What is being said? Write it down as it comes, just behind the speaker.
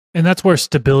And that's where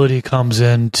stability comes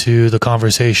into the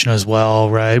conversation as well,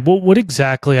 right? What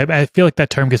exactly? I feel like that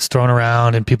term gets thrown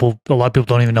around, and a lot of people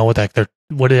don't even know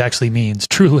what it actually means.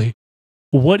 Truly,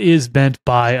 what is meant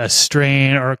by a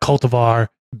strain or a cultivar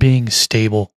being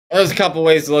stable? There's a couple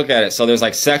ways to look at it. So there's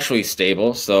like sexually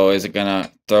stable. So is it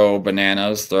gonna throw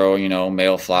bananas, throw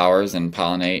male flowers and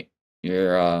pollinate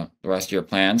your the rest of your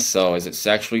plants? So is it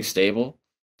sexually stable?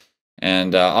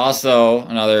 And also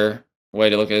another way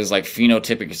to look at it is like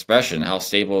phenotypic expression. How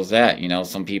stable is that?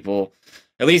 Some people,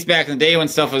 at least back in the day when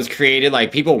stuff was created,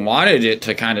 like people wanted it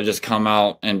to kind of just come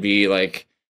out and be like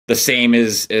the same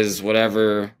as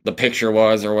whatever the picture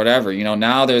was or whatever.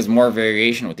 Now there's more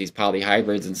variation with these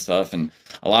polyhybrids and stuff, and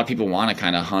a lot of people want to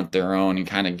kind of hunt their own and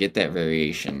kind of get that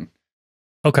variation.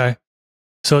 Okay.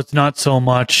 So it's not so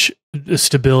much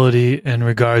stability in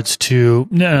regards to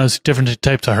no, it's different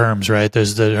types of herms, right?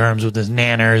 There's the herms with the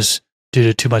nanners due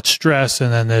to too much stress,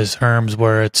 and then there's herms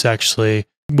where it's actually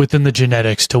within the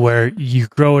genetics to where you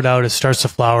grow it out, it starts to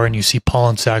flower, and you see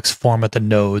pollen sacs form at the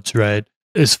nodes, right?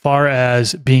 As far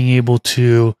as being able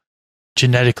to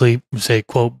genetically, say,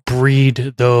 quote,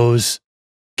 breed those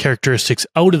characteristics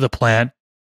out of the plant,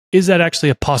 is that actually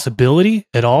a possibility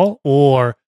at all?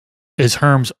 Or is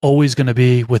Herms always going to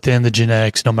be within the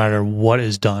genetics no matter what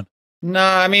is done? No,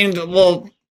 I mean, well,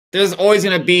 there's always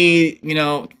going to be,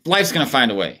 life's going to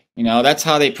find a way. That's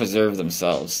how they preserve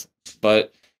themselves. But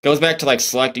it goes back to like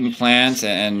selecting plants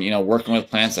and working with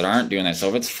plants that aren't doing that. So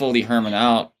if it's fully herming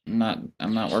out, I'm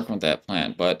not working with that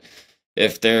plant. But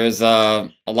if there's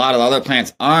a lot of other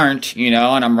plants aren't, and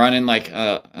I'm running like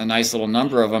a nice little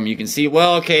number of them, you can see,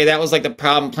 well, okay, that was like the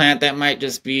problem plant. That might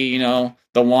just be, the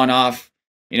one-off,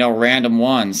 random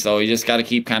one. So you just got to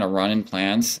keep kind of running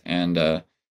plants and,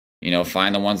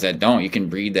 find the ones that don't. You can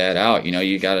breed that out.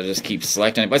 You got to just keep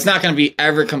selecting it. But it's not going to be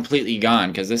ever completely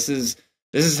gone because this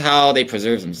is how they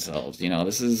preserve themselves.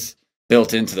 This is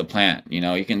built into the plant.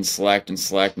 You can select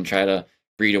and try to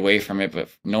breed away from it, but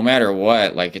no matter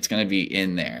what, like it's going to be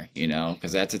in there,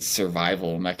 because that's its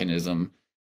survival mechanism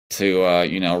to,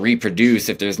 reproduce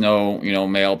if there's no,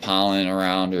 male pollen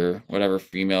around or whatever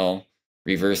female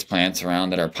reverse plants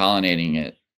around that are pollinating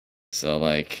it. So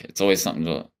like, it's always something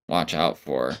to watch out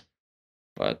for.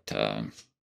 But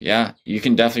yeah, you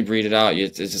can definitely breed it out.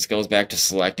 It just goes back to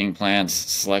selecting plants,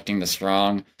 selecting the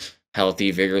strong, healthy,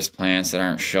 vigorous plants that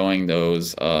aren't showing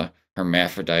those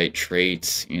hermaphrodite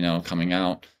traits, coming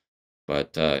out.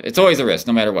 But it's always a risk,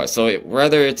 no matter what. So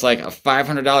whether it's like a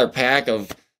 $500 pack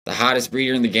of the hottest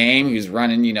breeder in the game who's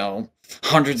running,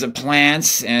 hundreds of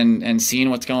plants and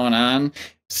seeing what's going on,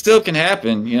 still can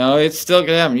happen. It's still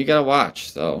gonna happen. You gotta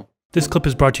watch. So this clip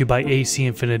is brought to you by AC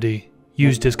Infinity.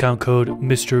 Use discount code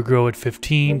MrGrow at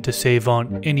 15 to save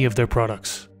on any of their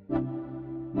products.